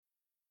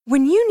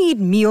When you need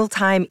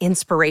mealtime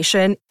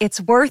inspiration,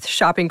 it's worth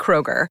shopping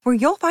Kroger, where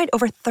you'll find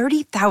over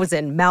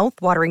 30,000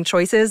 mouth-watering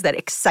choices that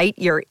excite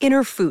your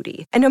inner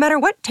foodie. And no matter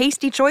what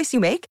tasty choice you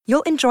make,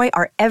 you'll enjoy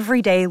our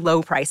everyday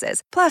low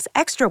prices, plus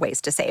extra ways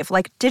to save,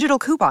 like digital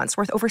coupons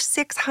worth over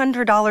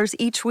 $600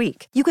 each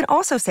week. You can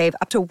also save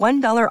up to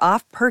 $1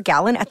 off per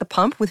gallon at the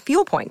pump with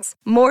fuel points.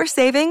 More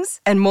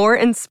savings and more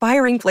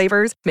inspiring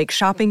flavors make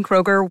shopping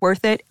Kroger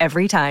worth it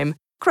every time.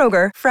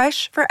 Kroger,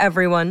 fresh for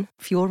everyone.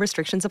 Fuel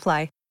restrictions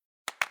apply.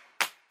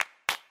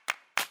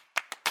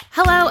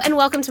 Hello and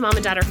welcome to Mom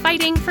and Dad Are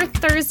Fighting for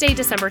Thursday,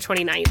 December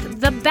 29th,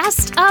 the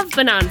best of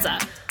Bonanza.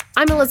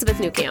 I'm Elizabeth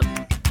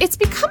Newcamp. It's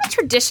become a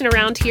tradition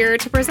around here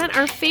to present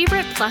our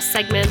favorite Plus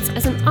segments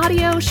as an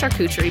audio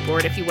charcuterie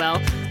board, if you will.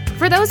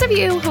 For those of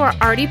you who are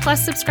already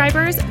Plus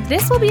subscribers,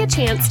 this will be a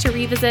chance to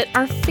revisit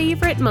our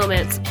favorite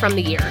moments from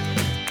the year.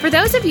 For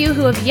those of you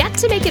who have yet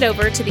to make it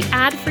over to the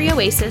ad-free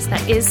oasis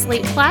that is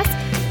Slate Plus,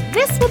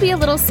 this will be a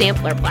little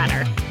sampler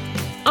platter.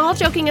 All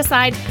joking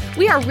aside,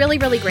 we are really,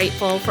 really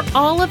grateful for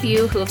all of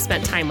you who have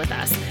spent time with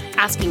us,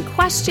 asking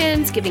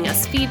questions, giving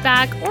us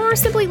feedback, or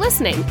simply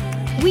listening.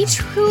 We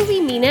truly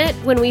mean it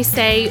when we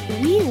say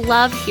we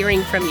love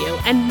hearing from you,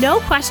 and no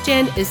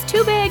question is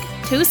too big,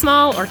 too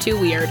small, or too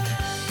weird.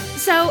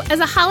 So, as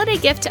a holiday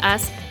gift to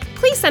us,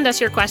 please send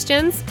us your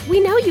questions. We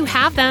know you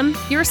have them.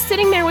 You're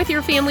sitting there with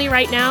your family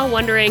right now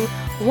wondering,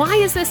 why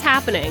is this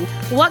happening?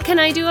 What can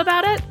I do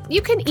about it?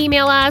 You can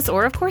email us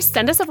or, of course,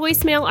 send us a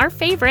voicemail, our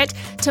favorite,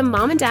 to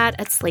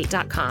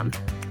momanddad@slate.com.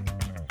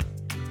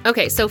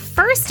 Okay, so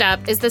first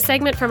up is the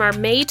segment from our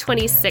May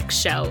 26th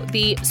show,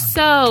 the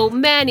So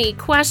Many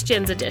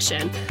Questions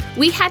edition.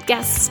 We had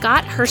guest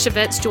Scott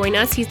Hershovitz join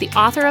us. He's the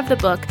author of the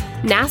book,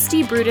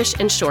 Nasty, Brutish,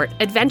 and Short,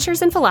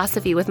 Adventures in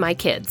Philosophy with My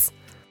Kids.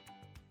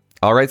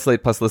 All right,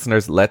 Slate Plus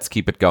listeners, let's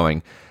keep it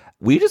going.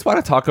 We just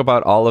want to talk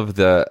about all of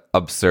the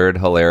absurd,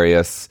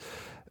 hilarious,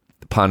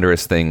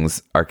 ponderous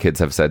things our kids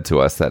have said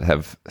to us that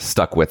have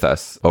stuck with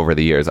us over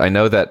the years. I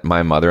know that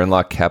my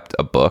mother-in-law kept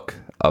a book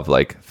of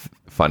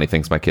funny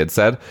things my kids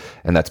said,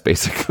 and that's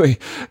basically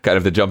kind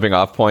of the jumping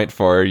off point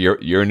for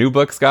your new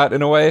book, Scott,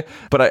 in a way.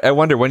 But I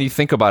wonder, when you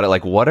think about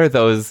it, what are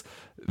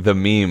the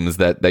memes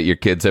that your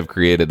kids have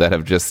created that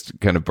have just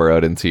kind of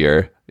burrowed into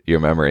your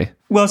memory?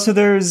 Well, so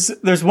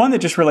there's one that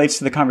just relates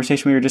to the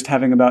conversation we were just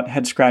having about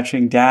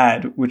head-scratching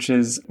dad, which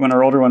is when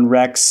our older one,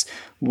 Rex,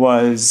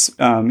 was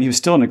he was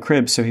still in a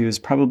crib, so he was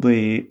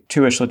probably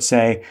 2-ish, let's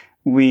say.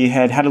 We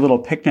had a little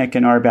picnic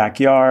in our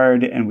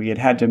backyard, and we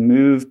had to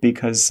move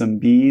because some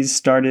bees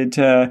started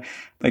to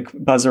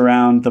buzz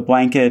around the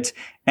blanket.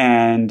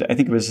 And I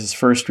think it was his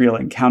first real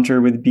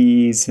encounter with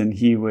bees, and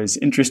he was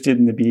interested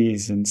in the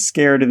bees and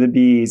scared of the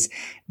bees.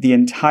 The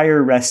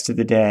entire rest of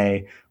the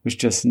day was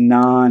just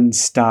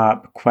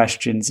nonstop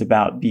questions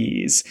about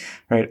bees,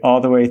 right? All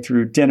the way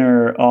through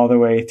dinner, all the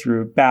way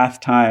through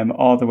bath time,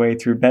 all the way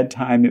through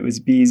bedtime. It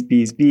was bees,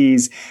 bees,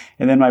 bees.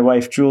 And then my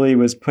wife, Julie,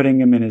 was putting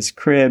him in his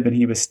crib, and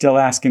he was still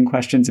asking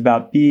questions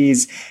about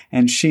bees.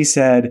 And she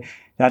said,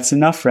 "That's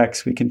enough,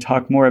 Rex. We can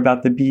talk more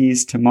about the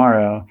bees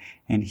tomorrow."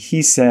 And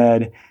he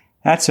said,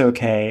 "That's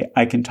okay.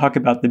 I can talk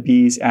about the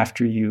bees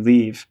after you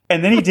leave."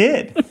 And then he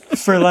did.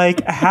 For a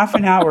half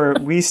an hour,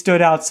 we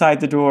stood outside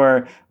the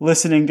door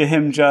listening to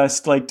him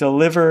just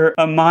deliver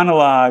a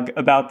monologue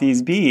about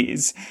these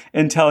bees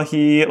until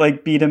he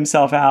beat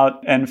himself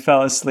out and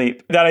fell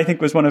asleep. That, I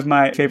think, was one of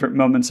my favorite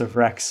moments of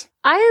Rex.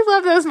 I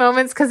love those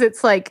moments because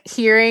it's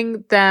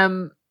hearing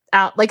them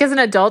out. As an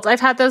adult,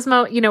 I've had those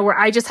moments, where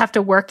I just have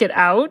to work it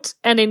out.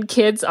 And in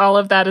kids, all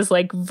of that is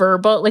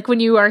verbal. When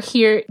you are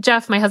here,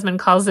 Jeff, my husband,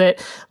 calls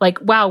it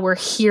wow, we're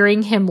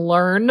hearing him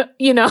learn,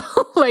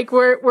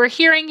 we're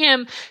hearing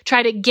him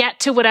try to get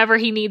to whatever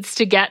he needs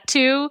to get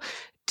to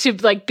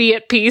be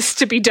at peace,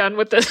 to be done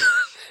with this,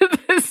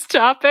 this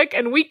topic.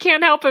 And we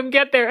can't help him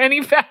get there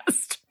any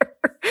faster.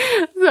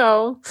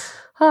 So,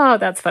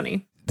 that's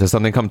funny. Does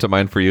something come to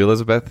mind for you,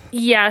 Elizabeth?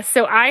 Yeah,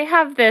 so I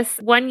have this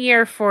one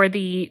year for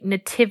the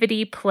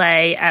nativity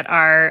play at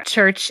our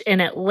church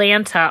in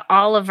Atlanta.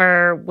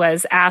 Oliver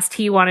was asked,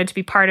 he wanted to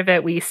be part of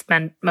it. We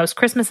spend most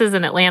Christmases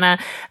in Atlanta.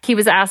 He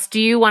was asked, "Do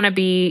you want to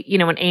be,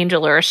 an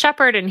angel or a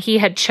shepherd?" And he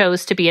had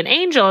chose to be an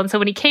angel. And so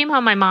when he came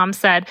home, my mom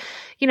said,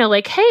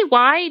 "Hey,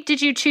 why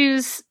did you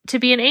choose to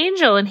be an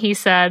angel?" And he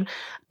said,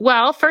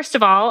 "Well, first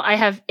of all, I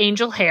have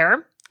angel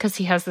hair," because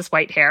he has this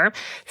white hair.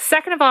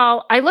 Second of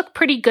all, I look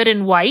pretty good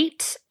in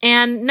white.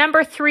 And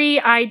number 3,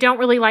 I don't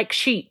really like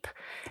sheep.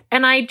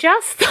 And I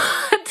just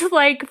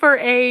thought, for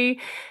a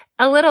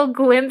little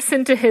glimpse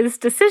into his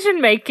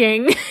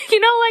decision-making,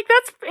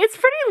 it's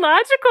pretty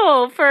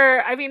logical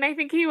I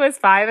think he was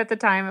 5 at the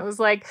time. It was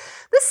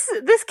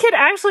this kid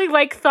actually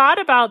thought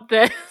about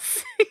this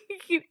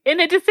in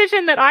a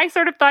decision that I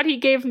sort of thought he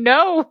gave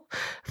no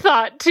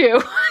thought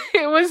to.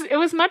 It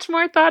was much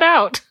more thought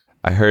out.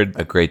 I heard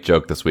a great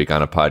joke this week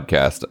on a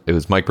podcast. It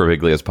was Mike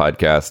Birbiglia's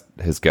podcast.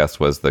 His guest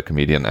was the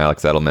comedian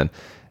Alex Edelman.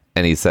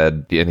 And he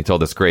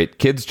told this great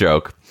kids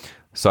joke.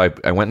 So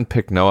I went and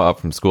picked Noah up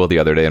from school the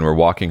other day, and we're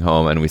walking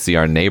home, and we see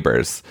our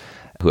neighbors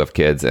who have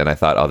kids. And I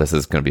thought, this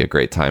is going to be a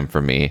great time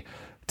for me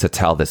to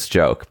tell this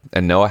joke.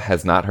 And Noah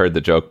has not heard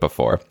the joke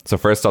before. So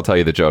first I'll tell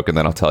you the joke and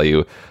then I'll tell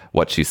you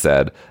what she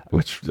said,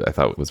 which I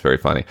thought was very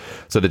funny.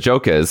 So the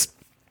joke is,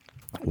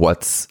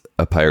 what's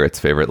a pirate's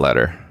favorite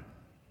letter?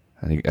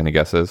 Any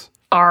guesses?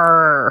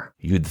 R.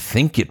 You'd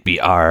think it'd be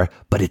R,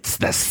 but it's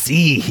the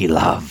C he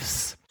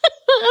loves.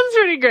 That's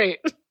pretty great.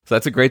 So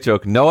that's a great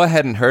joke. Noah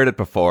hadn't heard it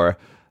before.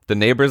 The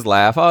neighbors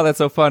laugh. Oh, that's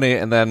so funny.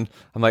 And then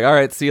I'm like, all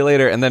right, see you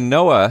later. And then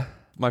Noah,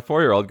 my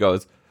 4-year-old,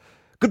 goes,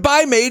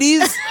 goodbye,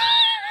 mateys.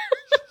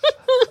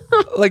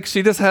 Like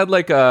she just had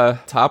like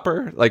a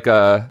topper, like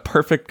a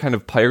perfect kind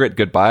of pirate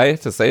goodbye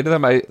to say to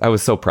them. I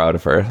was so proud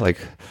of her. Like,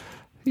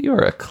 you're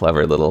a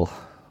clever little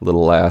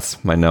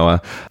lass, my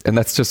Noah. And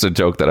that's just a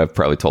joke that I've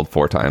probably told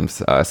 4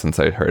 times since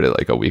I heard it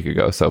like a week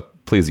ago. So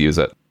please use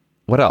it.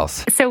 What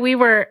else? So we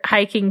were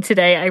hiking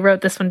today. I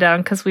wrote this one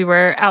down because we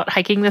were out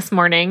hiking this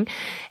morning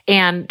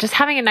and just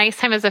having a nice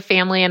time as a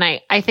family. And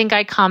I think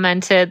I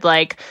commented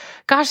like,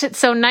 gosh, it's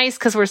so nice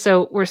because we're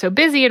so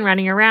busy and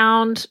running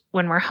around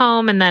when we're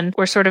home. And then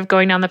we're sort of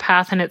going down the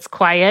path and it's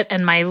quiet.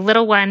 And my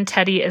little one,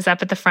 Teddy, is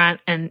up at the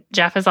front and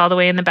Jeff is all the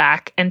way in the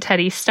back. And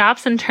Teddy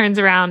stops and turns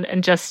around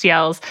and just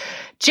yells,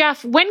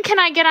 Jeff, when can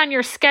I get on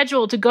your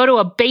schedule to go to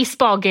a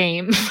baseball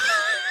game?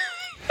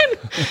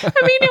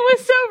 I mean, it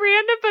was so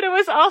random, but it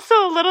was also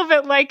a little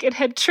bit like it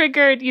had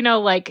triggered,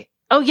 like,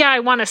 oh yeah, I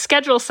want to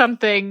schedule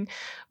something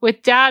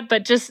with Dad,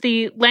 but just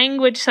the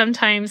language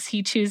sometimes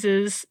he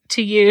chooses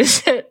to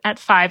use at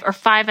 5 or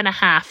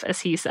 5.5, as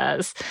he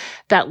says,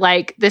 that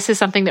like, this is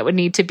something that would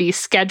need to be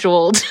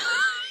scheduled,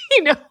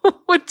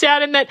 with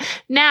Dad, and that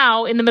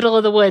now in the middle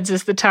of the woods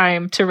is the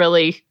time to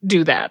really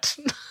do that.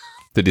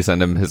 Did you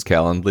send him his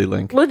Calendly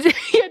link? Well,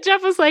 yeah,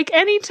 Jeff was like,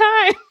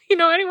 anytime,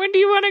 when do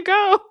you want to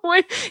go?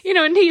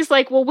 And he's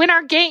like, well, when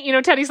our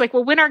game, Teddy's like,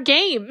 well, when our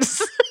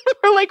games?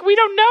 We're like, we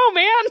don't know,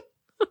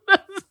 man.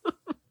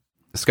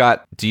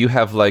 Scott, do you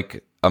have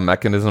like a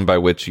mechanism by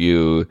which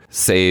you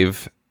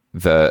save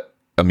the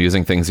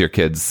amusing things your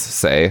kids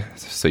say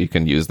so you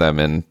can use them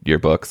in your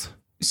books?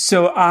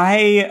 So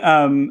I,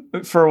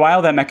 for a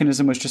while, that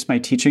mechanism was just my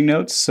teaching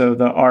notes. So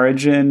the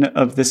origin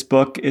of this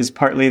book is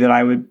partly that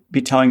I would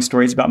be telling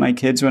stories about my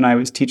kids when I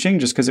was teaching,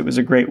 just because it was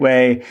a great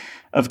way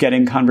of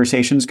getting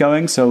conversations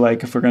going. So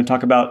like, if we're going to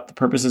talk about the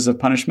purposes of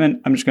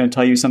punishment, I'm just going to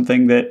tell you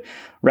something that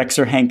Rex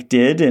or Hank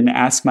did and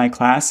ask my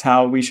class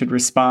how we should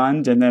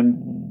respond. And then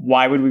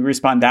why would we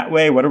respond that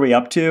way? What are we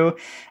up to?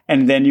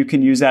 And then you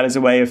can use that as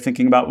a way of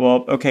thinking about,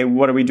 well, okay,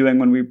 what are we doing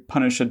when we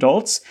punish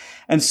adults?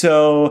 And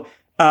so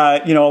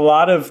a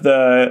lot of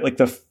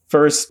the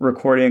first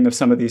recording of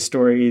some of these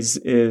stories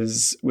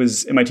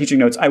was in my teaching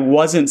notes. I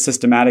wasn't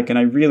systematic, and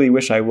I really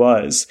wish I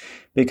was,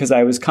 because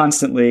I was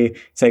constantly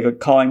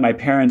calling my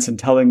parents and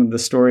telling them the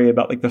story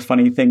about like the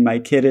funny thing my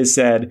kid has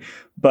said.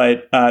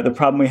 But the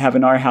problem we have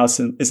in our house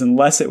is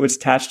unless it was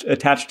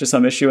attached to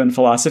some issue in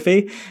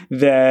philosophy,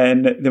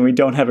 then we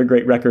don't have a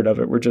great record of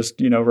it. We're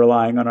just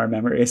relying on our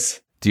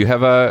memories. Do you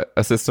have a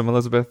system,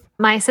 Elizabeth?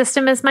 My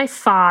system is my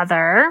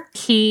father.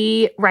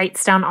 He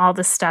writes down all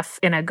the stuff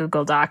in a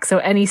Google Doc. So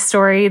any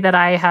story that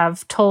I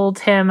have told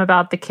him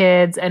about the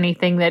kids,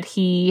 anything that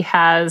he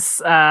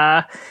has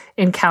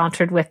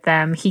encountered with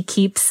them, he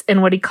keeps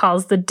in what he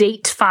calls the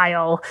date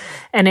file.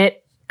 And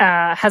it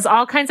has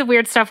all kinds of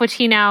weird stuff, which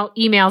he now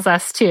emails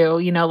us too.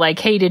 Like,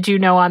 hey, did you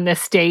know on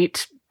this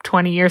date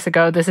 20 years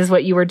ago, this is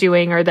what you were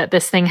doing, or that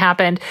this thing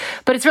happened.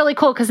 But it's really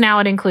cool because now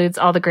it includes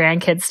all the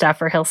grandkids stuff,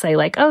 where he'll say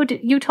like, oh,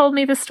 you told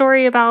me the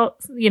story about,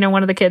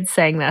 one of the kids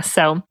saying this.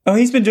 So, oh,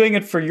 he's been doing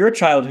it for your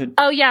childhood.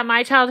 Oh yeah.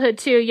 My childhood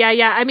too.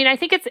 Yeah. I mean, I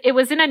think it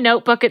was in a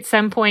notebook at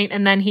some point,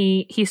 and then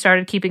he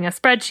started keeping a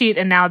spreadsheet,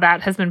 and now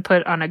that has been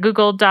put on a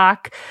Google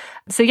Doc.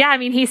 So yeah, I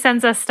mean, he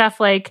sends us stuff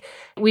like,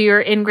 we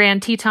are in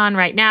Grand Teton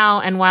right now,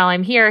 and while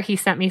I'm here, he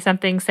sent me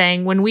something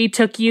saying, when we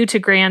took you to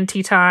Grand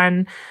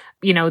Teton,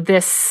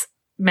 this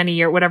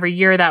whatever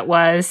year that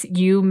was,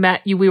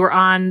 we were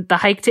on the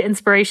hike to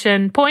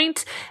Inspiration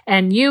Point,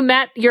 and you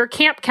met your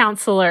camp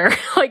counselor,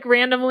 like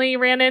randomly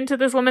ran into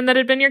this woman that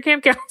had been your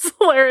camp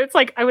counselor. It's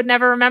like, I would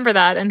never remember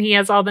that. And he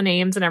has all the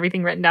names and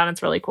everything written down.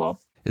 It's really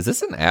cool. Is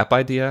this an app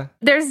idea?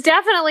 There's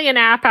definitely an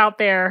app out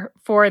there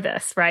for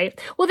this,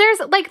 right? Well, there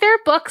are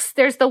books.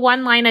 There's the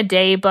 1 line a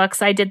day books.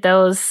 I did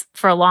those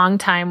for a long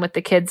time with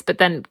the kids, but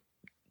then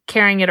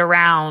carrying it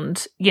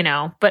around,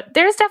 but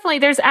there's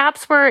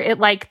apps where it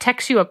like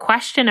texts you a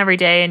question every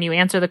day and you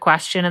answer the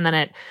question, and then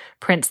it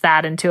prints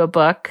that into a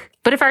book.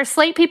 But if our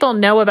Slate people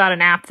know about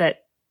an app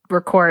that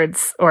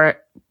records or,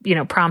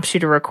 prompts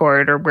you to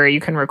record, or where you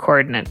can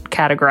record and it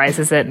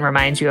categorizes it and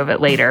reminds you of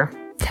it later,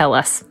 tell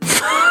us.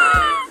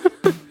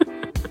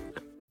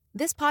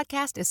 This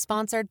podcast is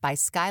sponsored by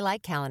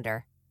Skylight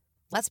Calendar.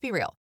 Let's be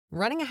real.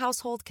 Running a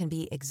household can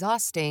be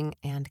exhausting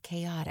and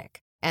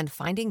chaotic. And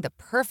finding the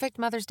perfect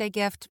Mother's Day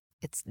gift,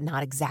 it's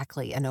not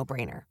exactly a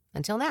no-brainer.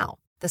 Until now.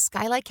 The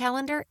Skylight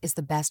Calendar is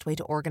the best way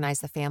to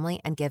organize the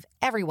family and give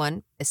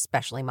everyone,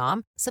 especially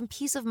mom, some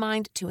peace of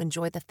mind to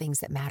enjoy the things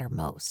that matter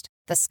most.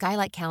 The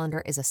Skylight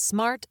Calendar is a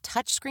smart,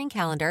 touchscreen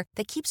calendar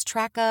that keeps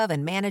track of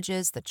and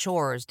manages the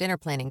chores, dinner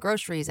planning,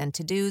 groceries, and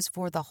to-dos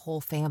for the whole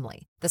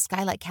family. The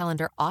Skylight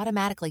Calendar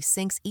automatically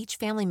syncs each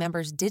family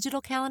member's digital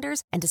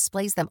calendars and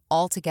displays them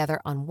all together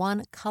on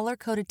one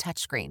color-coded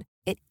touchscreen.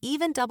 It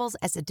even doubles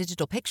as a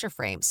digital picture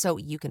frame, so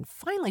you can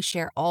finally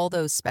share all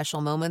those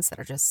special moments that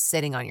are just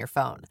sitting on your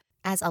phone.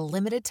 As a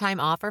limited-time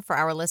offer for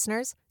our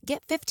listeners,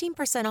 get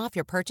 15% off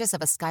your purchase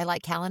of a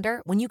Skylight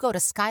Calendar when you go to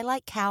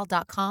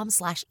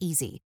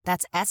skylightcal.com/easy.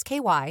 That's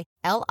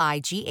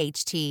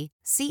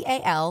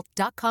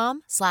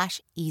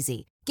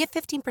SKYLIGHTCAL.com/easy. Get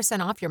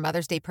 15% off your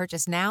Mother's Day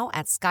purchase now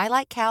at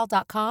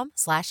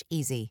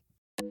skylightcal.com/easy.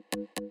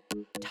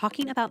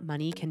 Talking about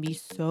money can be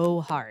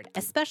so hard,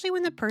 especially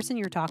when the person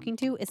you're talking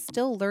to is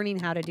still learning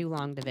how to do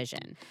long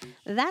division.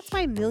 That's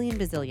why Million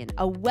Bazillion,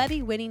 a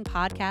Webby-winning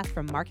podcast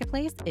from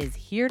Marketplace, is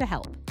here to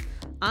help.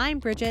 I'm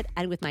Bridget,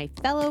 and with my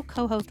fellow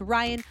co-host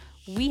Ryan,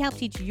 we help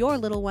teach your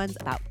little ones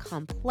about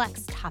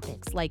complex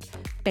topics like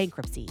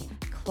bankruptcy,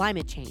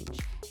 climate change,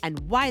 and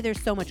why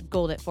there's so much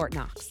gold at Fort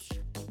Knox,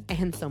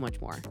 and so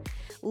much more.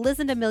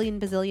 Listen to Million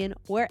Bazillion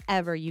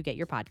wherever you get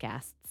your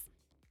podcasts.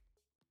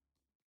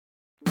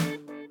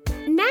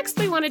 Next,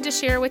 we wanted to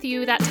share with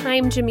you that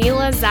time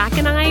Jamila, Zach,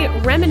 and I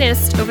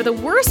reminisced over the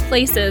worst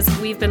places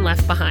we've been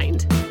left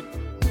behind.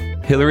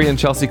 Hillary and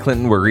Chelsea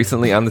Clinton were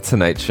recently on The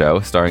Tonight Show,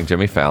 starring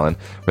Jimmy Fallon,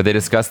 where they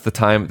discussed the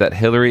time that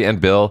Hillary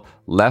and Bill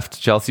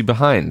left Chelsea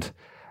behind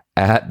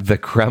at the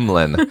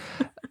Kremlin.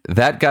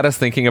 That got us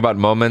thinking about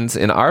moments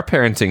in our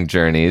parenting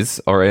journeys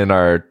or in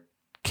our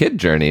kid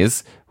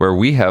journeys where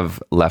we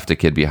have left a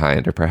kid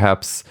behind, or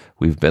perhaps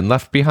we've been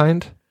left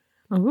behind.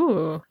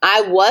 Ooh.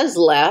 I was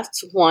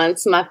left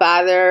once. My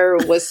father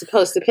was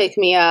supposed to pick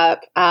me up.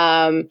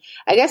 I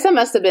guess I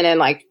must have been in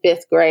like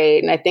 5th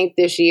grade. And I think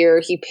this year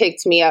he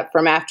picked me up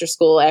from after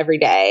school every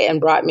day and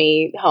brought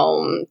me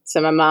home to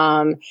my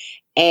mom.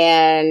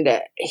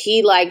 And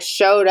he like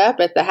showed up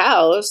at the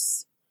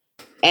house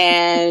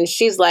and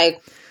she's like,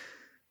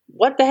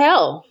 what the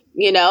hell?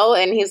 You know,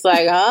 and he's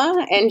like,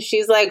 huh? And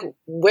she's like,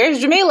 where's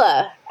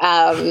Jamila?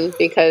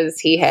 Because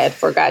he had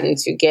forgotten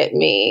to get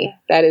me.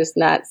 That is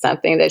not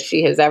something that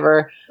she has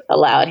ever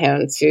allowed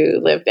him to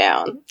live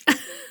down.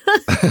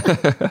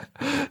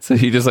 So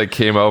he just like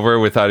came over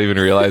without even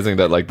realizing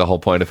that like the whole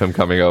point of him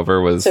coming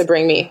over was to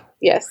bring me.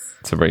 Yes.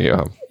 To bring you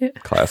home.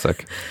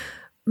 Classic.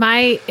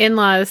 My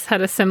in-laws had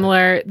a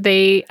similar,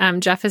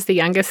 Jeff is the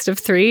youngest of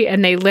 3,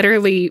 and they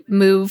literally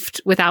moved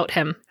without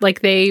him.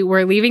 Like they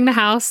were leaving the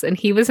house and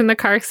he was in the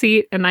car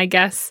seat, and I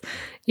guess,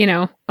 you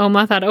know,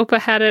 Oma thought Opa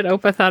had it,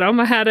 Opa thought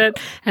Oma had it,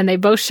 and they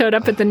both showed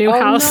up at the new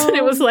house, no. And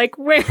it was like,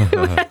 who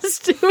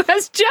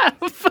has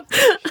Jeff?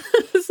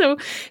 So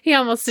he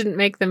almost didn't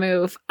make the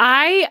move.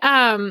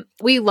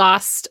 We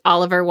lost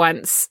Oliver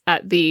once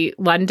at the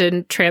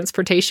London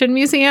Transportation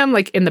Museum,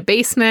 like in the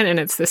basement, and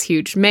it's this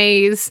huge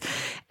maze,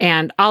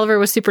 and Oliver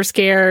was super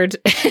scared,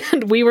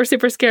 and we were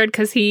super scared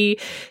because he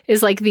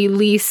is like the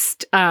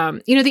least,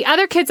 the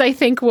other kids I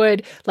think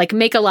would like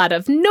make a lot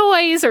of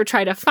noise or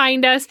try to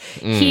find us.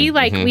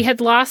 We had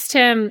lost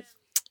him.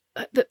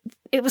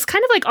 It was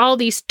kind of like all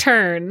these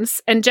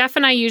turns, and Jeff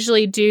and I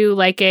usually do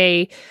like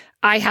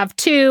I have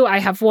 2, I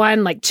have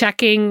 1, like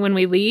checking when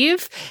we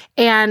leave.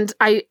 And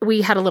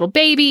we had a little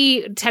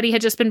baby. Teddy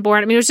had just been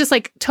born. I mean, it was just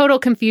like total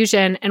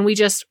confusion. And we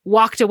just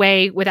walked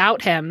away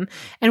without him.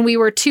 And we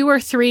were 2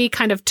 or 3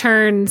 kind of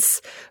turns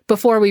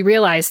before we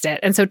realized it.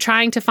 And so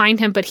trying to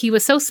find him, but he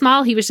was so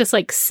small. He was just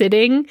like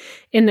sitting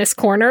in this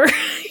corner,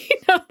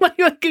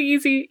 like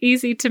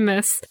easy to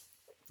miss.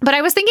 But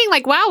I was thinking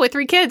like, wow, with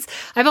 3 kids,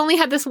 I've only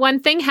had this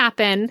one thing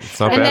happen.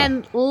 And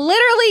then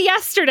literally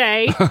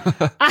yesterday,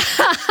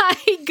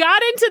 I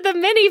got into the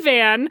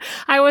minivan.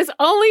 I was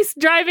only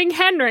driving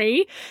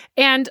Henry,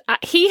 and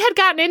he had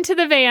gotten into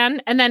the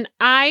van. And then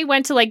I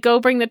went to like go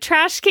bring the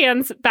trash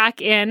cans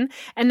back in.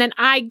 And then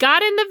I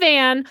got in the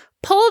van,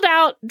 pulled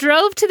out,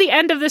 drove to the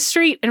end of the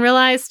street, and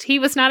realized he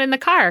was not in the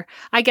car.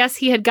 I guess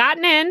he had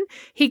gotten in,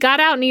 he got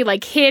out, and he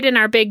like hid in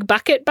our big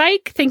bucket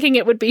bike, thinking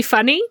it would be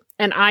funny.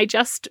 And I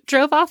just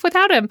drove off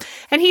without him.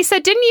 And he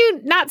said, didn't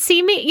you not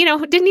see me? You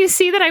know, didn't you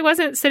see that I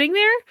wasn't sitting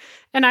there?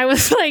 And I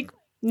was like,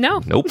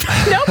 no. Nope.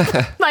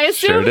 I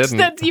assumed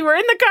that you were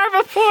in the car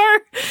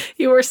before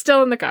you were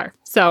still in the car.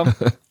 So,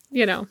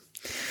 you know.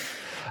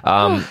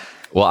 Well,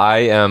 I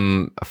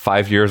am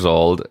 5 years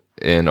old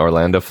in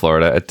Orlando,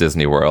 Florida at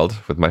Disney World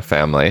with my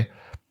family.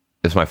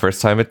 It's my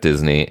first time at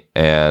Disney.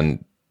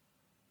 And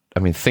I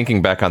mean,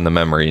 thinking back on the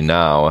memory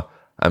now,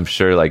 I'm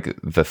sure like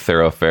the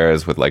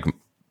thoroughfares with like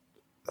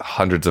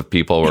hundreds of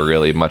people were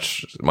really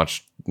much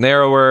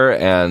narrower,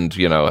 and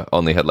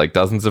only had like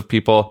dozens of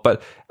people.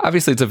 But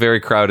obviously it's a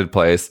very crowded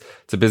place.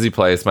 It's a busy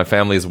place. My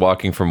family is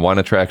walking from one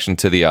attraction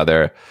to the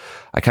other.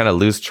 I kind of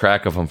lose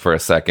track of them for a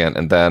second,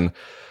 and then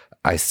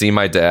I see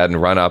my dad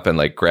and run up and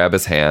like grab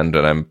his hand,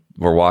 and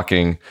we're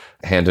walking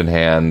hand in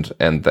hand,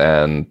 and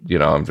then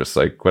I'm just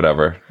like,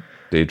 whatever,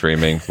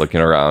 daydreaming,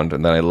 looking around.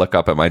 And then I look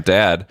up at my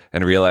dad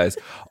and realize,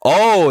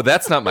 oh,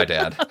 that's not my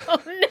dad. Oh,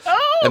 no.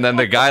 And then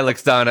the guy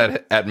looks down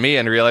at me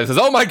and realizes,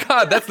 oh my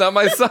God, that's not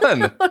my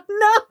son.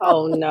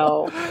 Oh,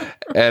 no.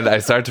 And I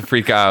start to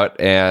freak out,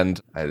 and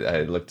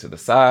I look to the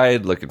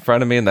side, look in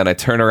front of me, and then I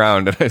turn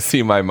around and I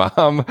see my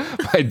mom,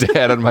 my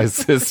dad, and my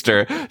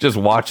sister just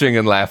watching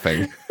and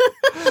laughing.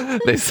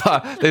 They saw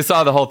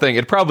the whole thing.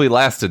 It probably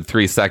lasted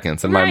 3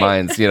 seconds. In my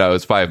mind, it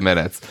was 5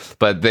 minutes.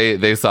 But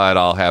they saw it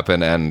all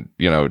happen and,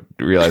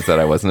 realized that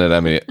I wasn't at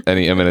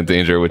any imminent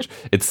danger, which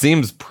it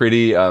seems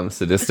pretty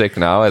sadistic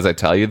now as I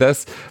tell you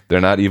this.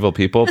 They're not evil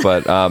people,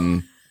 but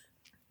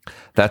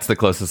that's the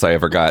closest I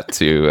ever got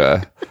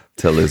to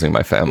losing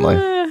my family.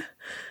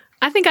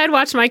 I think I'd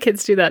watch my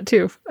kids do that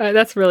too.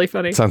 That's really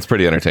funny. Sounds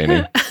pretty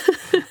entertaining.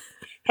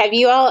 Have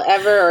you all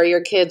ever or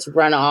your kids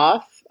run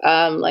off?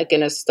 Like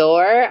in a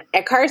store.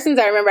 At Carson's,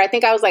 I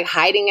think I was like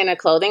hiding in a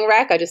clothing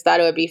rack. I just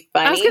thought it would be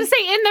funny. I was going to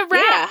say in the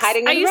racks. Yeah,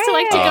 hiding in I used to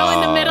like to go in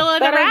the middle of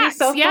the racks.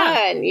 That would be so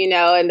fun,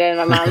 and then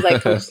my mom's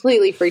like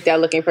completely freaked out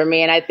looking for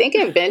me. And I think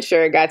in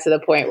Venture, it got to the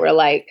point where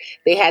like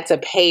they had to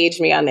page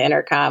me on the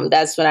intercom.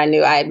 That's when I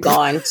knew I had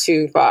gone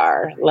too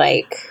far.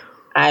 Like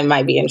I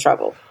might be in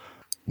trouble.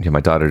 Yeah, my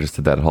daughter just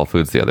did that at Whole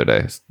Foods the other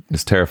day.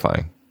 It's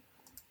terrifying.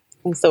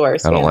 It's the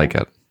worst. I don't like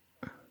it.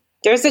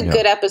 There's a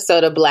good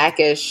episode of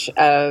Blackish in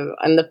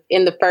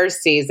the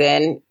first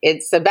season.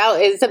 It's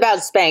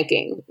about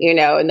spanking,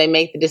 and they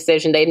make the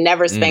decision they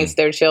never spanked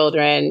their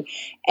children.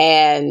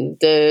 And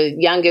the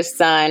youngest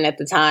son at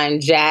the time,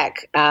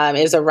 Jack,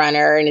 is a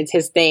runner, and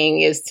his thing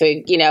is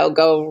to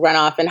go run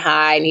off and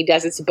hide. And he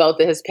does it to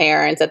both of his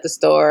parents at the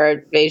store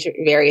at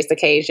various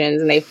occasions,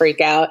 and they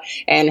freak out.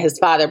 And his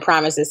father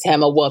promises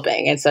him a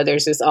whooping. And so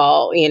there's just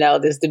all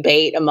this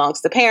debate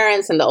amongst the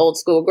parents and the old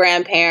school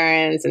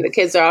grandparents, and the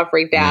kids are all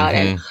freaked out.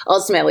 And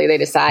ultimately, they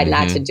decide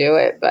not to do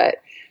it. But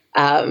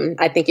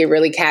I think it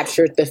really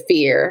captured the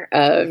fear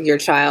of your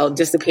child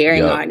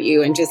disappearing on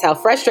you and just how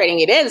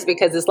frustrating it is,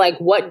 because it's like,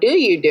 what do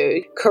you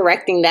do?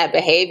 Correcting that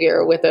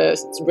behavior with a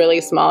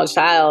really small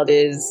child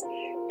is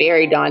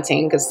very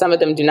daunting because some of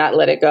them do not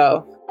let it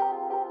go.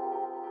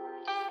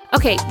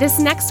 Okay, this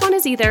next one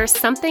is either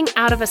something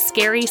out of a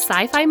scary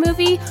sci-fi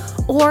movie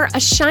or a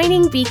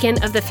shining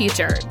beacon of the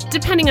future,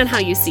 depending on how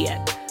you see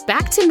it.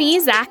 Back to me,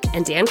 Zach,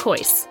 and Dan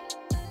Coyce.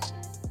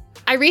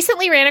 I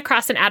recently ran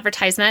across an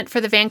advertisement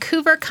for the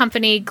Vancouver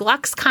company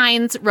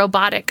Gluckskind's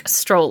robotic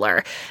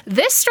stroller.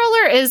 This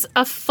stroller is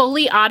a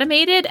fully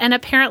automated and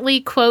apparently,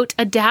 quote,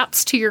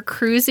 adapts to your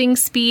cruising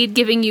speed,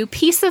 giving you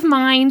peace of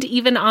mind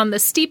even on the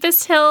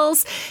steepest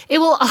hills. It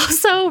will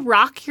also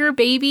rock your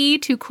baby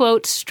to,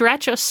 quote,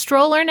 stretch a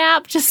stroller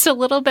nap just a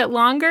little bit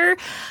longer.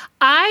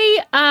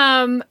 I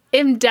am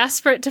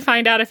desperate to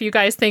find out if you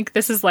guys think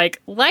this is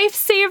like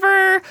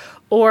lifesaver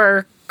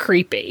or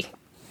creepy.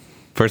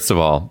 First of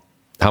all,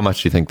 how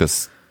much do you think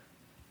this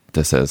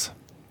is?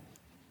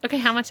 Okay,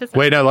 how much is it?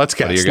 Wait, no, let's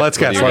guess. Let's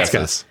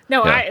guess.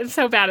 No, I'm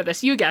so bad at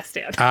this. You guessed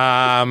it.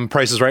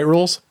 Price is Right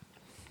rules?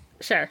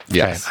 Sure.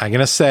 Yes. Okay, I'm going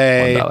to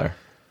say $1.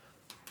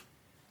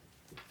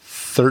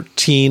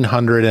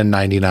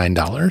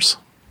 $1,399.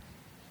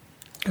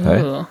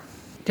 Okay. Ooh.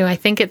 Do I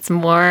think it's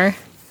more?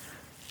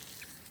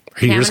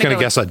 You're just going to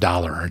guess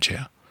 $1, aren't you?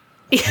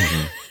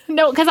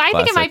 No, because I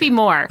think it might be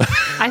more.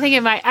 I think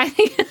it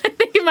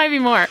might be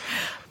more.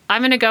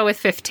 I'm going to go with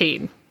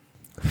 15.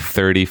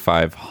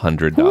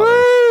 $3,500.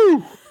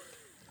 Woo!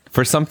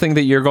 For something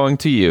that you're going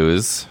to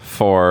use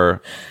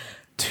for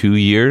 2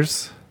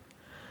 years,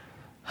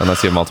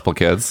 unless you have multiple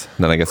kids,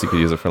 then I guess you could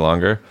use it for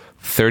longer.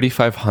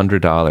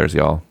 $3,500,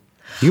 y'all.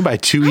 You can buy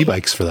 2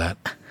 e-bikes for that.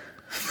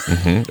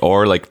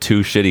 Or like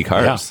 2 shitty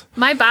cars. Yeah.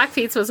 My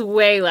Bachfiets was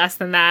way less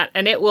than that,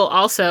 and it will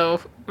also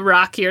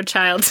rock your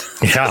child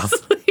to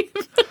sleep.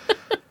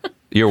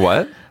 Your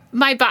what?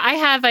 I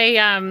have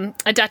a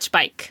Dutch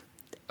bike.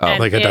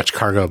 Like a Dutch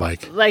cargo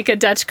bike. Like a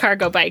Dutch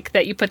cargo bike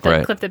that you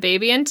clip the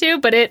baby into,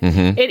 but it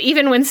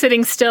even when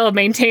sitting still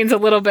maintains a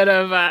little bit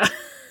of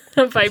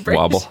vibration.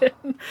 Wobble.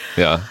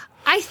 Yeah.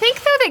 I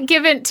think though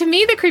that to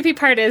me the creepy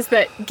part is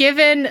that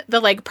given the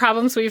like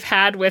problems we've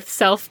had with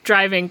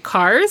self-driving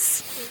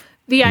cars,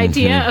 the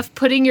idea of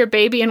putting your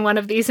baby in one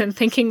of these and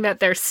thinking that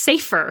they're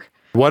safer.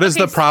 What is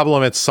the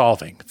problem it's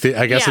solving?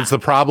 I guess it's the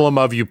problem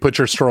of you put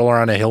your stroller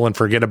on a hill and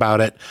forget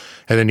about it,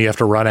 and then you have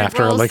to run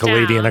after it like a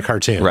lady in a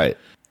cartoon. Right.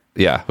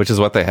 Yeah, which is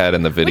what they had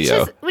in the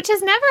video. Which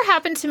has never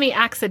happened to me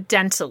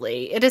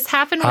accidentally. It has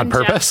happened when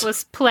purpose? Jeff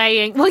was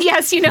playing. Well,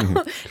 yes,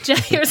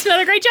 Jeff, here's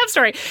another great Jeff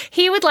story.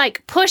 He would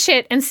like push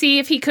it and see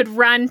if he could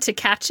run to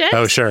catch it.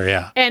 Oh, sure,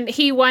 yeah. And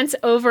he once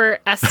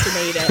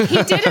overestimated.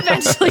 He did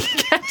eventually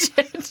catch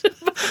it,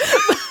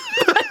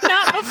 but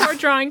not before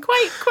drawing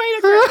quite a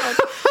crowd.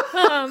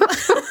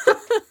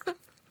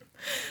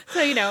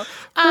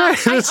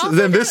 So,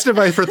 then this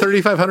device for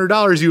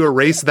 $3,500, you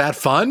erase that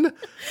fun?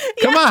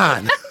 Come on.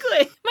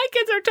 Exactly. My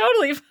kids are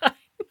totally fine.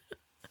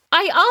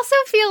 I also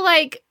feel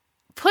like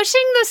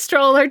pushing the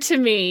stroller to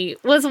me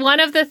was one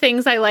of the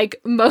things I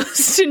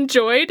most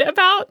enjoyed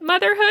about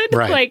motherhood.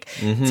 Right.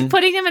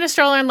 Putting them in a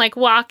stroller and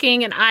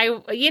walking, and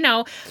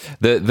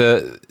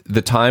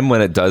the time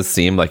when it does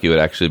seem like it would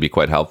actually be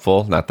quite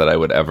helpful, not that I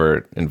would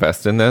ever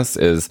invest in this,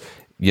 is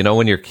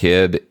when your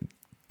kid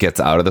gets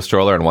out of the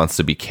stroller and wants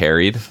to be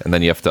carried, and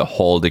then you have to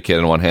hold the kid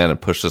in one hand and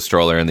push the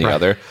stroller in the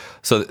other.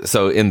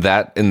 So in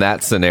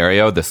that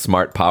scenario, the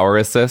smart power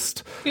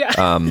assist, beep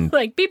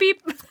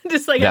beep,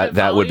 just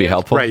that would be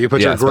helpful. Right, you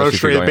put your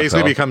grocery. It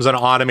basically becomes an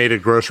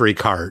automated grocery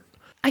cart.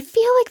 I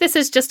feel like this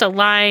is just a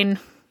line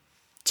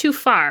too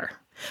far,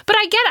 but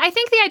I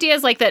think the idea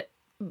is that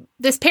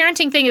this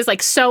parenting thing is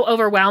so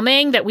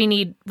overwhelming that we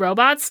need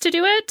robots to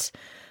do it.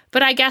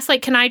 But I guess,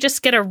 can I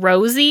just get a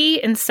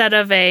Rosie instead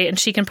of and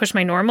she can push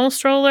my normal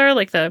stroller,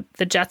 the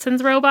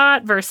Jetsons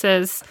robot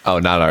versus... Oh,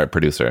 not our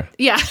producer.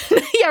 Yeah.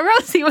 Yeah,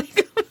 Rosie.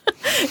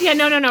 Yeah,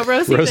 no.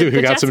 Rosie. Rosie,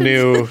 we got some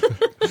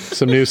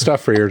new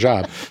stuff for your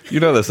job.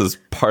 This is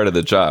part of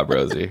the job,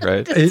 Rosie,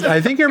 right?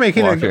 I think you're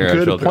making a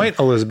good point,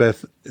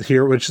 Elizabeth,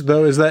 here, which,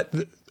 though, is that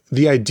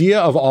the idea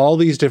of all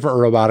these different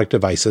robotic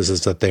devices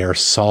is that they are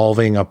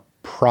solving a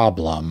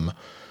problem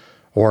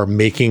or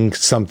making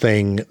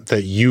something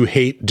that you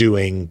hate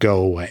doing go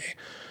away.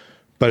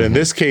 But in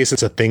this case,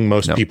 it's a thing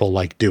most people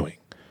like doing.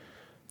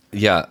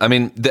 Yeah, I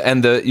mean,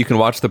 you can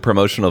watch the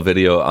promotional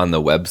video on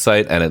the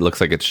website, and it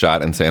looks like it's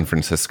shot in San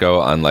Francisco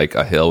on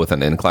a hill with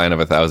an incline of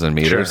 1,000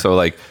 meters. Sure.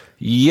 So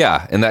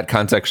in that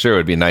context, sure, it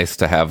would be nice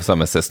to have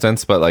some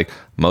assistance, but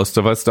most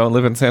of us don't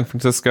live in San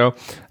Francisco,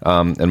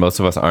 and most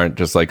of us aren't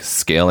just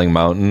scaling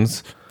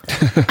mountains.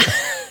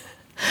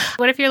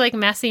 What if you're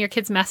your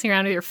kid's messing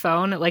around with your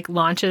phone? It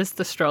launches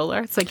the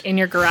stroller. It's in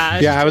your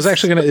garage. Yeah, I was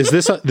actually gonna. Is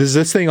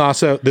this thing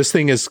also? This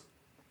thing is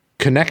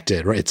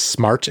connected, right? It's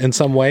smart in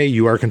some way.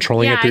 You are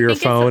controlling it through your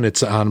phone.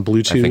 It's on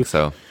Bluetooth. I think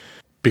so.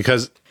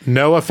 Because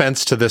no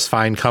offense to this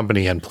fine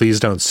company, and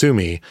please don't sue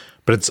me,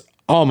 but it's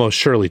almost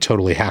surely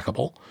totally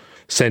hackable.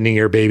 Sending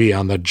your baby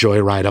on the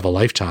joyride of a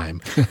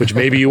lifetime, which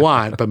maybe you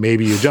want, but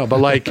maybe you don't.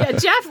 But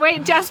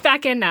Jeff's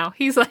back in now.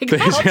 He's I'll chase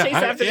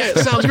after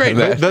this. Sounds great.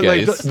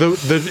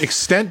 The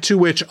extent to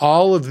which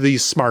all of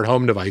these smart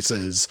home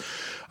devices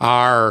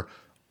are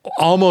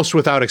almost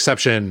without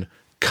exception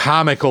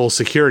comical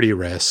security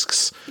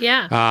risks.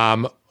 Yeah.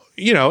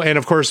 And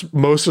of course,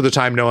 most of the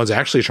time, no one's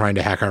actually trying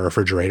to hack our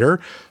refrigerator.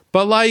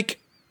 But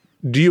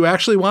do you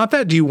actually want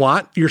that? Do you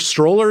want your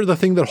stroller, the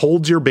thing that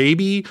holds your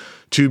baby,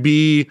 to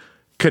be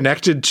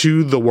connected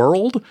to the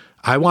world?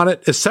 I want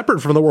it as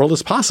separate from the world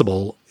as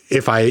possible,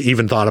 if I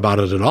even thought about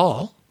it at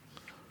all.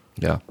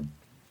 Yeah.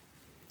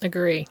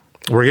 Agree.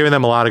 We're giving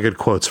them a lot of good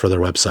quotes for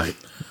their website.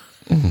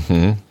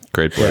 Mm-hmm.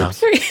 Great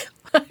blurbs.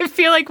 Yeah. I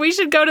feel like we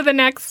should go to the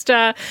next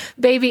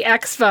Baby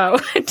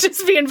Expo and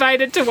just be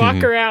invited to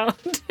walk around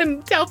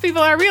and tell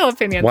people our real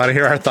opinions. Want to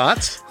hear our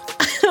thoughts?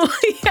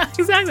 Yeah,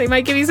 exactly.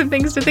 Might give you some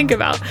things to think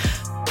about.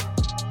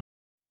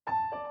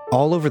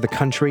 All over the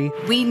country,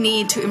 we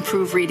need to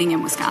improve reading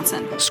in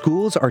Wisconsin.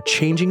 Schools are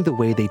changing the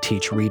way they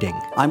teach reading.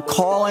 I'm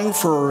calling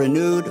for a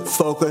renewed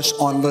focus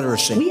on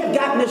literacy. We have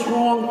gotten this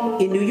wrong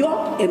in New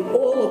York and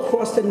all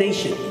across the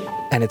nation.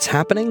 And it's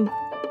happening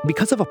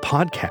because of a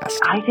podcast.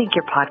 I think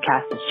your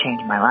podcast has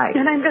changed my life.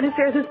 And I'm going to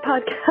share this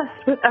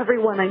podcast with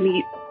everyone I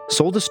meet.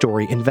 Sold a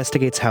Story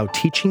investigates how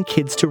teaching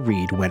kids to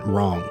read went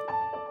wrong.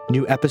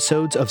 New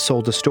episodes of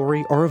Sold a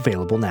Story are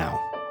available now.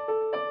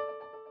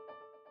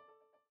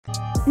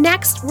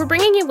 Next, we're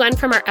bringing you one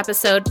from our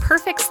episode,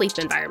 Perfect Sleep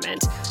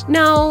Environment.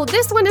 No,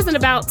 this one isn't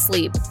about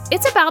sleep.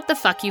 It's about the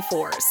fuck you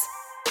fours.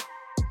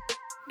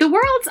 The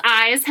world's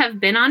eyes have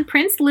been on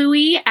Prince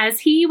Louis as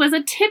he was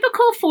a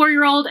typical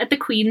 4-year-old at the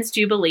Queen's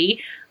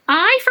Jubilee.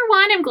 I, for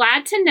one, am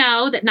glad to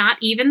know that not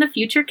even the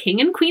future King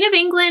and Queen of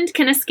England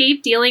can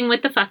escape dealing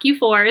with the fuck you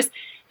fours.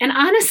 And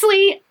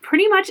honestly,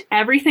 pretty much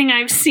everything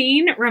I've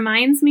seen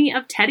reminds me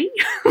of Teddy.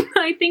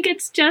 I think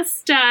it's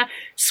just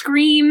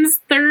screams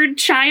third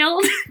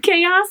child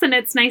chaos. And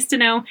it's nice to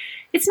know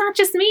it's not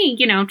just me,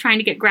 trying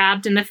to get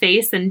grabbed in the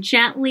face and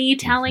gently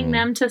telling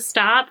them to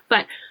stop.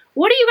 But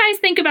what do you guys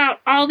think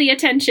about all the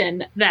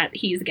attention that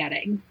he's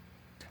getting?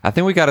 I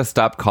think we got to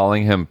stop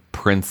calling him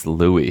Prince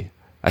Louis.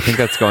 I think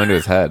that's going to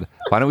his head.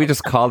 Why don't we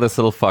just call this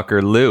little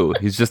fucker Lou?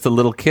 He's just a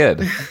little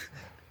kid.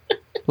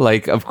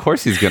 Of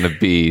course he's going to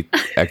be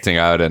acting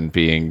out and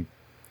being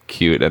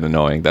cute and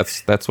annoying.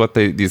 That's what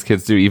these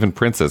kids do, even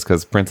princes,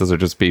 because princes are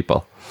just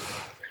people.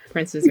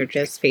 Princes are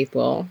just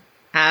people.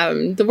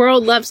 The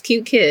world loves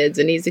cute kids,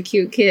 and he's a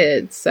cute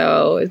kid,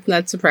 so it's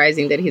not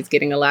surprising that he's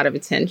getting a lot of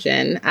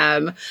attention.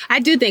 I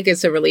do think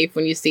it's a relief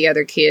when you see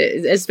other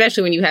kids,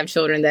 especially when you have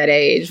children that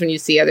age, when you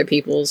see other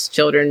people's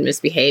children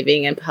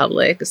misbehaving in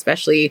public,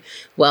 especially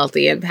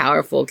wealthy and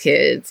powerful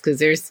kids, because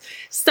there's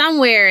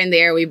somewhere in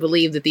there we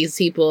believe that these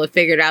people have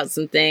figured out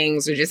some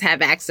things or just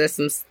have access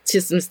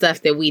to some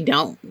stuff that we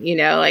don't,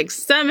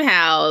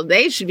 somehow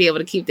they should be able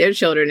to keep their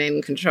children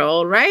in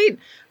control, right?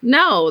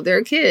 No,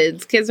 they're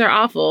kids. Kids are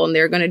awful, and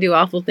they're going to do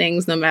awful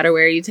things no matter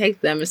where you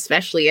take them,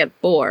 especially at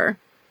 4.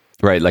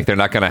 Right, like they're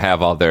not going to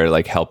have all their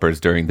like helpers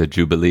during the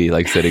Jubilee,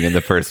 like sitting in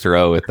the first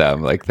row with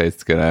them. Like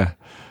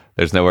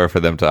there's nowhere for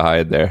them to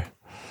hide there.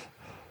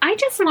 I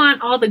just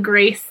want all the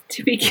grace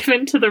to be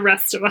given to the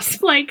rest of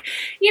us. Like,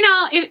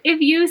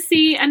 if you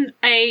see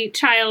a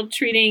child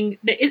treating,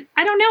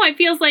 I don't know, it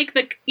feels like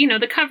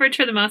the coverage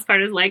for the most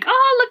part is like,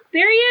 oh, look,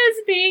 there he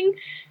is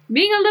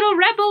being a little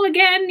rebel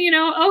again,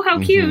 oh, how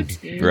cute.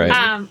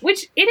 Right.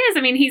 Which it is.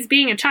 I mean, he's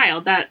being a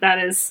child. That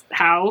is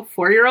how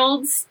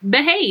 4-year-olds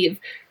behave.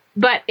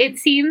 But it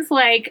seems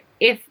like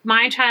if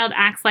my child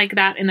acts like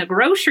that in the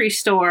grocery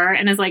store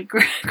and is like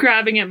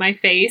grabbing at my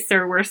face,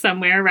 or we're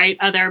somewhere, right,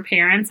 other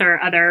parents or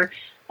other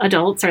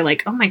adults are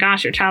like, oh my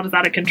gosh, your child is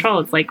out of control.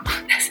 It's like,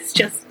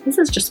 this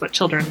is just what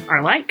children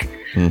are like.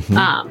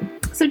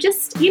 So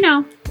just,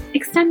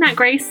 extend that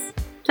grace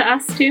to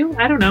us too.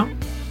 I don't know.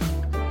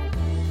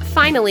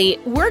 Finally,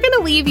 we're going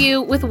to leave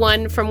you with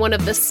one from one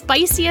of the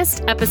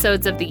spiciest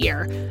episodes of the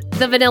year,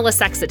 the Vanilla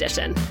Sex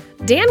Edition.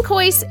 Dan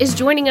Kois is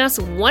joining us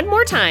one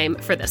more time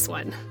for this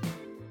one.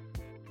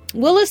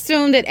 We'll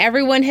assume that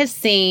everyone has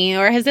seen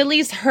or has at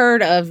least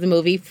heard of the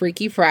movie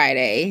Freaky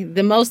Friday.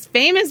 The most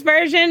famous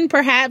version,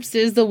 perhaps,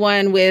 is the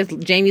one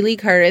with Jamie Lee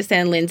Curtis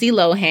and Lindsay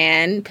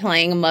Lohan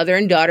playing a mother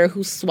and daughter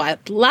who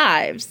swapped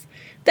lives.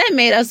 That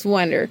made us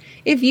wonder,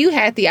 if you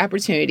had the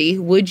opportunity,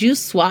 would you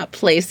swap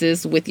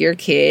places with your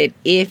kid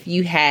if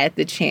you had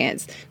the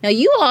chance? Now,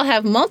 you all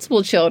have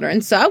multiple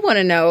children, so I want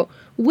to know,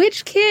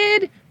 which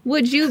kid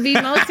would you be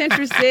most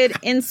interested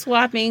in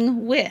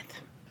swapping with?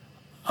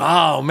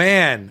 Oh,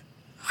 man.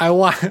 I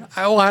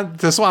want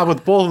to swap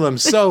with both of them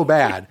so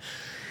bad.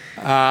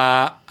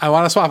 I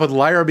want to swap with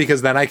Lyra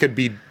because then I could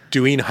be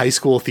doing high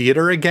school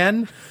theater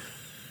again.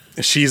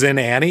 She's in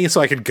Annie,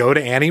 so I could go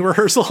to Annie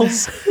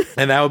rehearsals,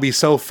 and that would be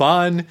so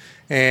fun.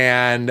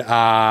 And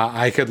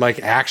I could like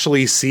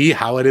actually see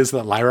how it is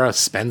that Lyra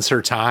spends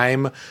her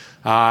time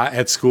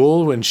at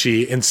school when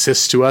she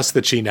insists to us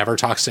that she never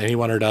talks to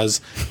anyone or does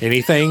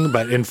anything,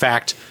 but in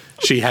fact,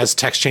 she has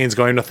text chains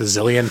going with a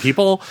zillion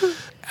people.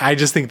 I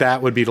just think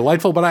that would be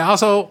delightful. But I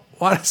also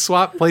want to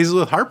swap places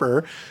with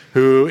Harper,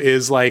 who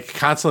is like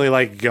constantly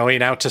like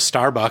going out to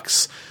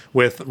Starbucks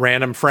with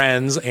random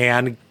friends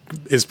and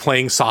is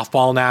playing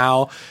softball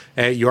now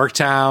at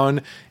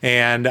Yorktown,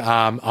 and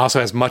also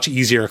has much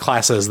easier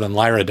classes than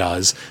Lyra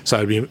does.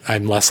 So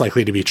I'm less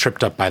likely to be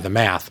tripped up by the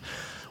math.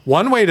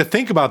 One way to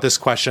think about this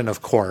question,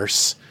 of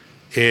course,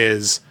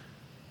 is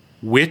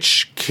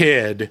which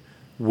kid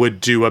would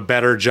do a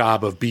better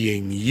job of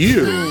being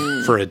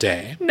you for a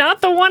day?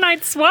 Not the one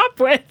I'd swap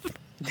with.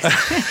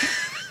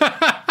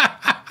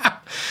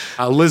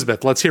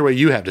 Elizabeth, let's hear what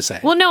you have to say.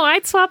 Well, no,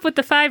 I'd swap with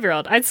the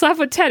 5-year-old. I'd swap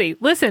with Teddy.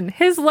 Listen,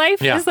 his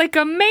life is like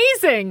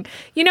amazing.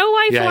 You know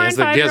why 4 and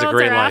 5-year-olds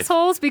are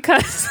assholes?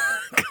 Because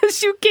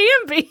you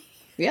can be.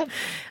 Yep.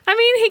 I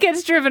mean, he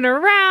gets driven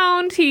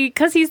around.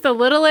 Because he's the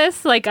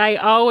littlest, like I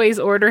always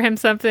order him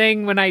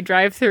something when I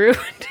drive through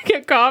to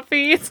get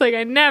coffee. It's like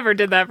I never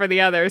did that for the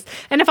others.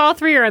 And if all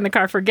 3 are in the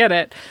car, forget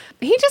it.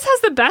 He just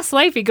has the best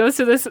life. He goes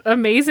to this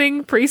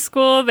amazing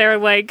preschool. They're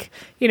like,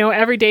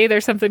 every day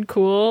there's something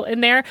cool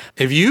in there.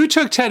 If you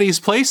took Teddy's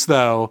place,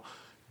 though,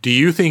 do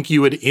you think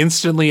you would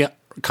instantly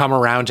come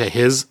around to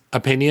his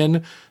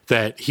opinion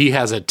that he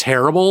has it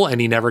terrible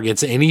and he never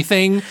gets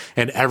anything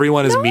and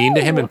everyone is mean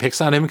to him and picks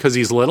on him because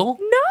he's little?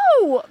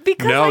 No,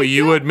 because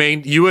you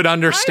would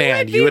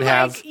understand. You would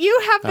have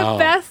the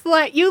best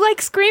life. You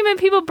like scream and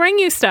people bring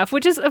you stuff,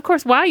 which is of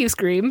course why you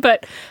scream.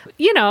 But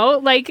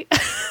like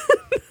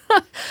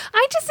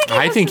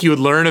I think you would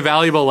learn a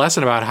valuable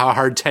lesson about how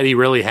hard Teddy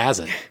really has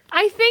it.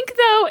 I think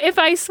though,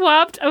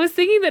 I was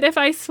thinking that if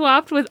I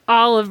swapped with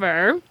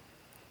Oliver,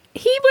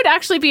 he would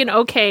actually be an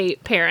okay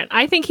parent.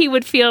 I think he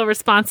would feel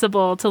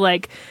responsible to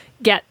like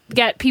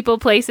get people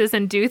places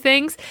and do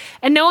things,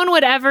 and no one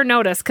would ever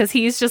notice because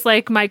he's just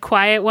like my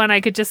quiet one.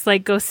 I could just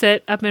like go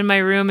sit up in my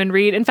room and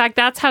read. In fact,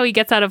 that's how he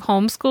gets out of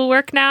homeschool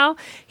work now.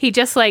 He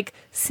just like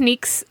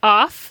sneaks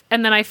off,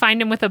 and then I find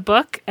him with a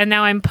book, and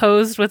now I'm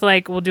posed with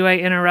like, well, do I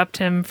interrupt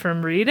him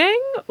from reading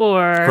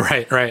or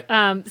right?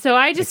 So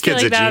I just feel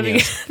like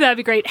that'd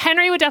be great.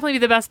 Henry would definitely be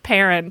the best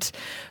parent,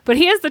 but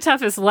he has the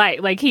toughest life.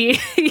 Like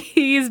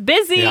he's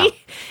busy. Yeah.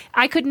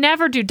 I could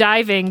never do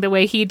diving the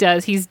way he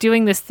does. He's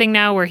doing this thing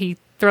now where he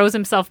throws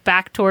himself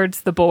back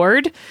towards the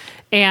board,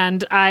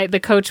 and the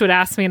coach would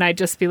ask me, and I'd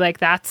just be like,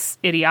 "That's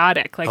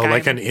idiotic!"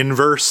 Like an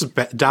inverse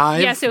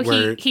dive. Yeah, so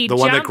he the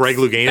one that Greg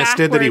Louganis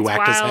did that he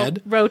whacked his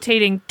head,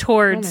 rotating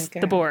towards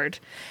the board,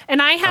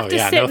 and I have to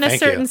sit in a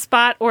certain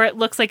spot, or it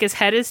looks like his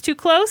head is too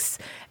close,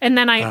 and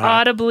then I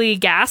audibly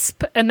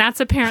gasp, and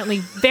that's apparently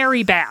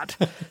very bad.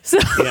 So.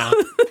 Yeah.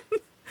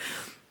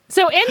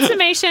 So in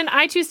summation,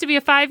 I choose to be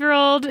a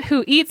 5-year-old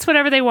who eats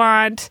whatever they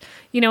want,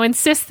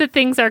 insists that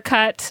things are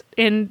cut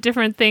in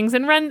different things,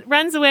 and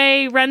runs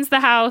away, runs the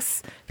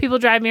house. People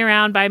drive me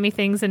around, buy me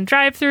things in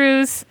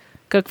drive-thrus,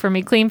 cook for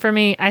me, clean for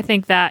me. I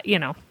think that,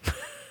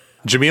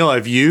 Jamila,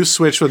 if you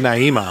switch with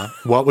Naima,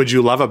 what would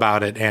you love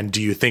about it? And do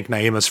you think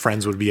Naima's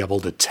friends would be able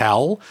to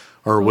tell?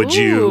 Or would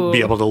you be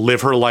able to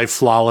live her life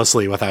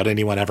flawlessly without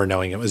anyone ever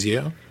knowing it was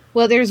you?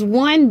 Well, there's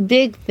one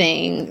big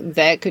thing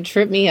that could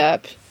trip me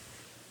up.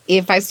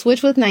 If I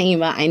switch with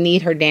Naima, I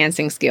need her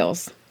dancing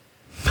skills.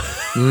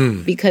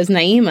 Because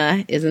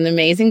Naima is an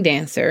amazing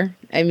dancer.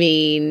 I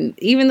mean,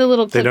 even the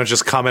little... They don't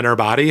just come in her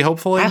body,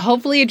 hopefully?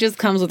 Hopefully it just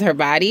comes with her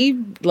body.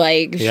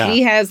 Like,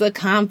 she has a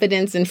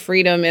confidence and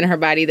freedom in her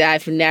body that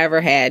I've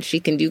never had. She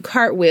can do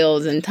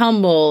cartwheels and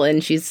tumble,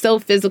 and she's so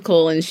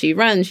physical, and she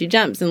runs, she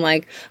jumps, and,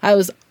 like, I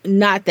was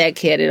not that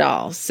kid at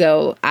all.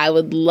 So I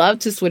would love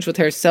to switch with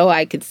her so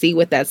I could see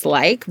what that's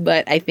like.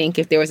 But I think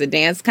if there was a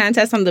dance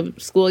contest on the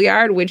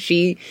schoolyard, which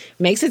she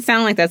makes it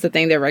sound like that's the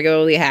thing that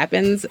regularly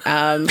happens,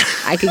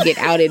 I could get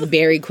outed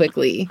very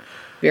quickly.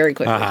 Very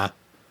quickly.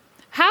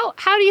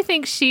 How do you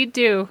think she'd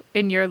do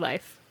in your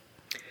life?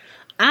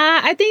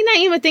 I think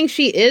Naima thinks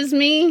she is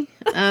me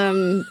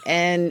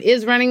and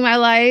is running my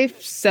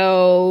life.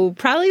 So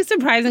probably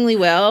surprisingly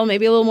well,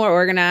 maybe a little more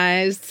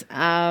organized.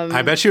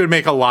 I bet she would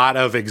make a lot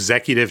of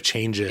executive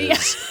changes. Yeah.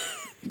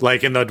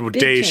 Like in the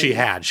days she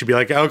had. She'd be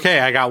like, okay,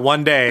 I got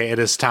one day. It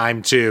is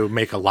time to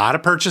make a lot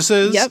of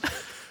purchases. Yep.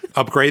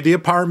 Upgrade the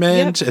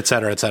apartment, et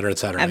cetera, et cetera, et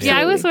cetera. Yeah,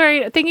 I was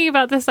worried. Thinking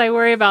about this, I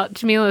worry about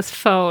Jamila's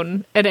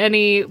phone and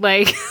any,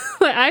 like,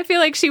 I feel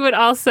like she would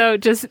also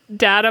just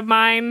data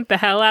mine the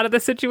hell out of the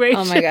situation.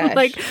 Oh my gosh.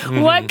 Like,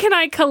 what can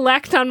I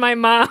collect on my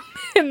mom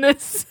in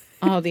this?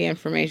 All the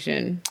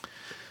information.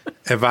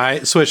 If I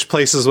switched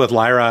places with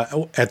Lyra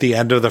at the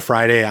end of the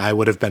Friday, I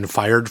would have been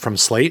fired from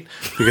Slate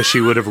because she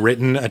would have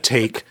written a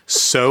take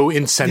so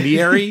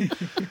incendiary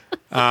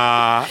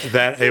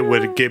that it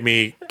would get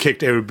me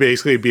kicked. It would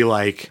basically be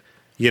like,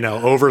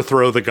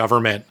 overthrow the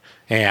government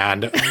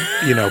and,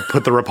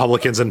 put the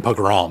Republicans in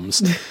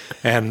pogroms.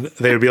 And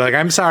they would be like,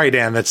 I'm sorry,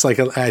 Dan. That's like,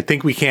 I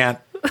think we can't,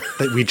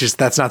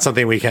 that's not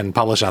something we can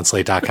publish on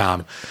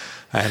slate.com.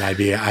 And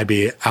I'd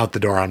be out the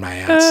door on my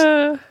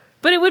ass.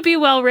 But it would be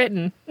well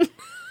written.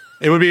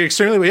 It would be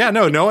extremely,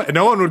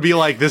 no one would be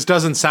like, this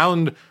doesn't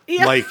sound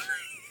like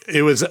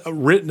it was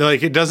written,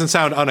 like it doesn't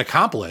sound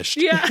unaccomplished.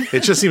 Yeah.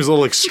 It just seems a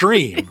little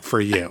extreme for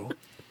you.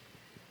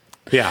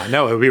 Yeah,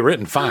 no, it would be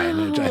written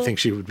fine. I think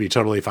she would be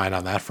totally fine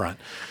on that front.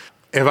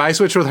 If I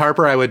switched with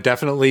Harper, I would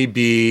definitely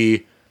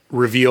be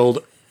revealed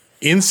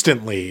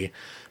instantly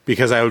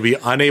because I would be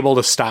unable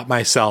to stop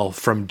myself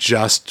from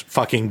just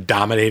fucking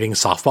dominating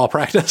softball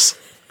practice.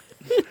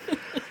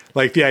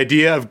 Like the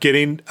idea of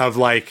being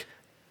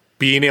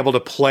able to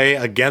play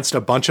against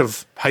a bunch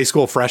of high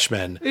school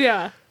freshmen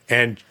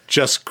and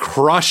just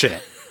crush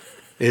it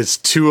is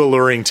too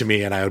alluring to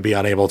me, and I would be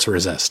unable to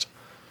resist.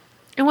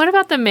 And what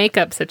about the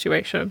makeup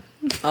situation?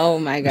 Oh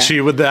my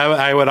god!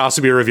 I would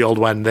also be revealed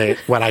when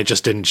I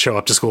just didn't show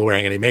up to school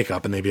wearing any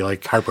makeup, and they'd be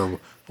like, Harper,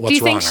 what's wrong? Do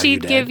you think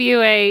she'd give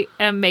you a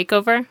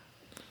makeover?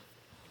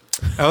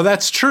 Oh,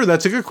 that's true.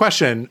 That's a good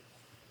question.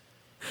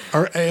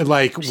 Or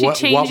like,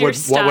 what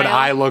would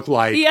I look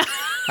like? Yeah.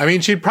 I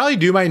mean, she'd probably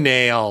do my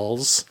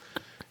nails.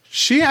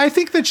 I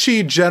think that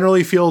she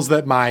generally feels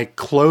that my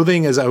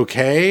clothing is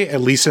okay, at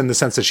least in the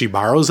sense that she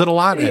borrows it a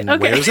lot and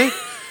wears it.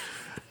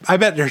 I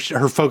bet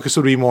her focus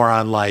would be more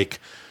on like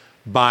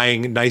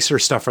buying nicer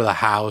stuff for the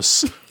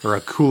house or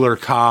a cooler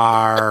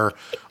car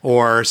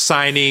or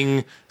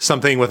signing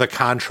something with a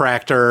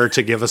contractor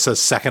to give us a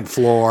second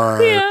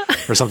floor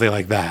or something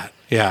like that.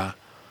 Yeah.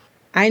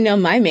 I know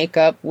my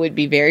makeup would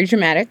be very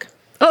dramatic.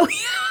 Oh,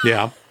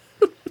 yeah.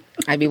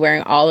 I'd be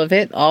wearing all of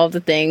it, all of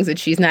the things that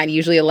she's not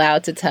usually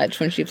allowed to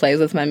touch when she plays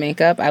with my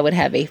makeup. I would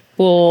have a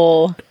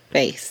full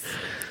face.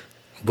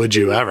 Would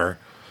you ever?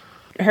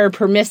 Her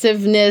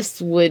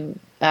permissiveness would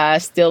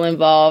still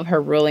involve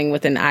her ruling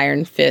with an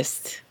iron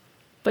fist.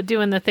 But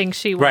doing the things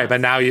she wants. Right,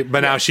 but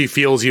now she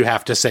feels you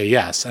have to say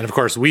yes. And of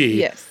course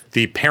the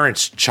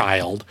parent's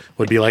child,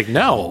 would be like,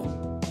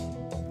 no.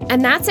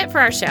 And that's it for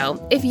our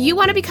show. If you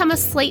want to become a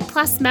Slate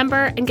Plus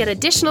member and get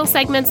additional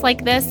segments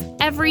like this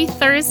every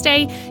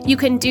Thursday, you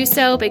can do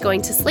so by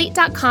going to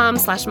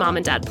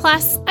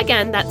slate.com/momanddadplus.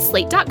 Again, that's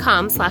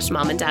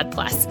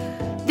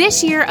slate.com/momanddadplus.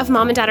 This year of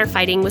Mom and Dad Are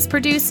Fighting was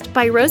produced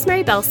by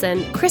Rosemary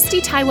Belson,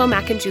 Christy Taiwo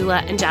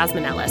Macanjula, and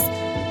Jasmine Ellis.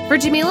 For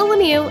Jamila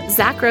Lemieux,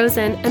 Zach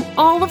Rosen, and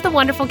all of the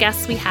wonderful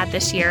guests we had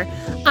this year,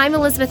 I'm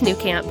Elizabeth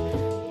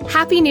Newcamp.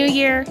 Happy New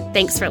Year.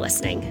 Thanks for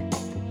listening.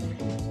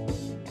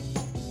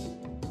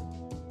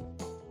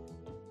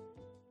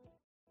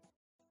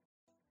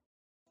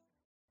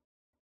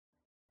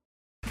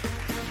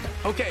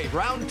 Okay,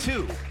 round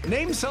two.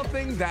 Name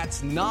something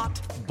that's not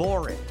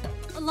boring.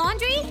 A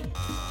laundry?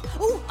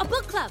 Ooh, a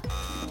book club.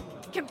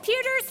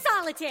 Computer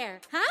solitaire,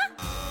 huh?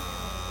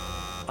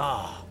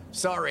 Ah,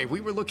 sorry,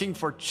 we were looking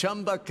for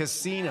Chumba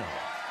Casino.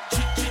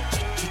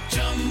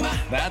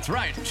 That's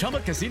right,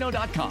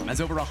 ChumbaCasino.com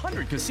has over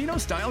 100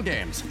 casino-style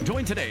games.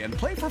 Join today and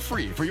play for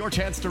free for your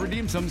chance to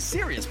redeem some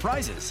serious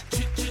prizes.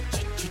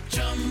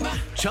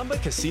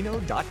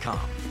 ChumbaCasino.com.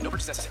 No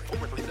purchase necessary. Void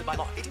where prohibited by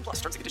law.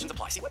 18+ terms and conditions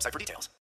apply. See website for details.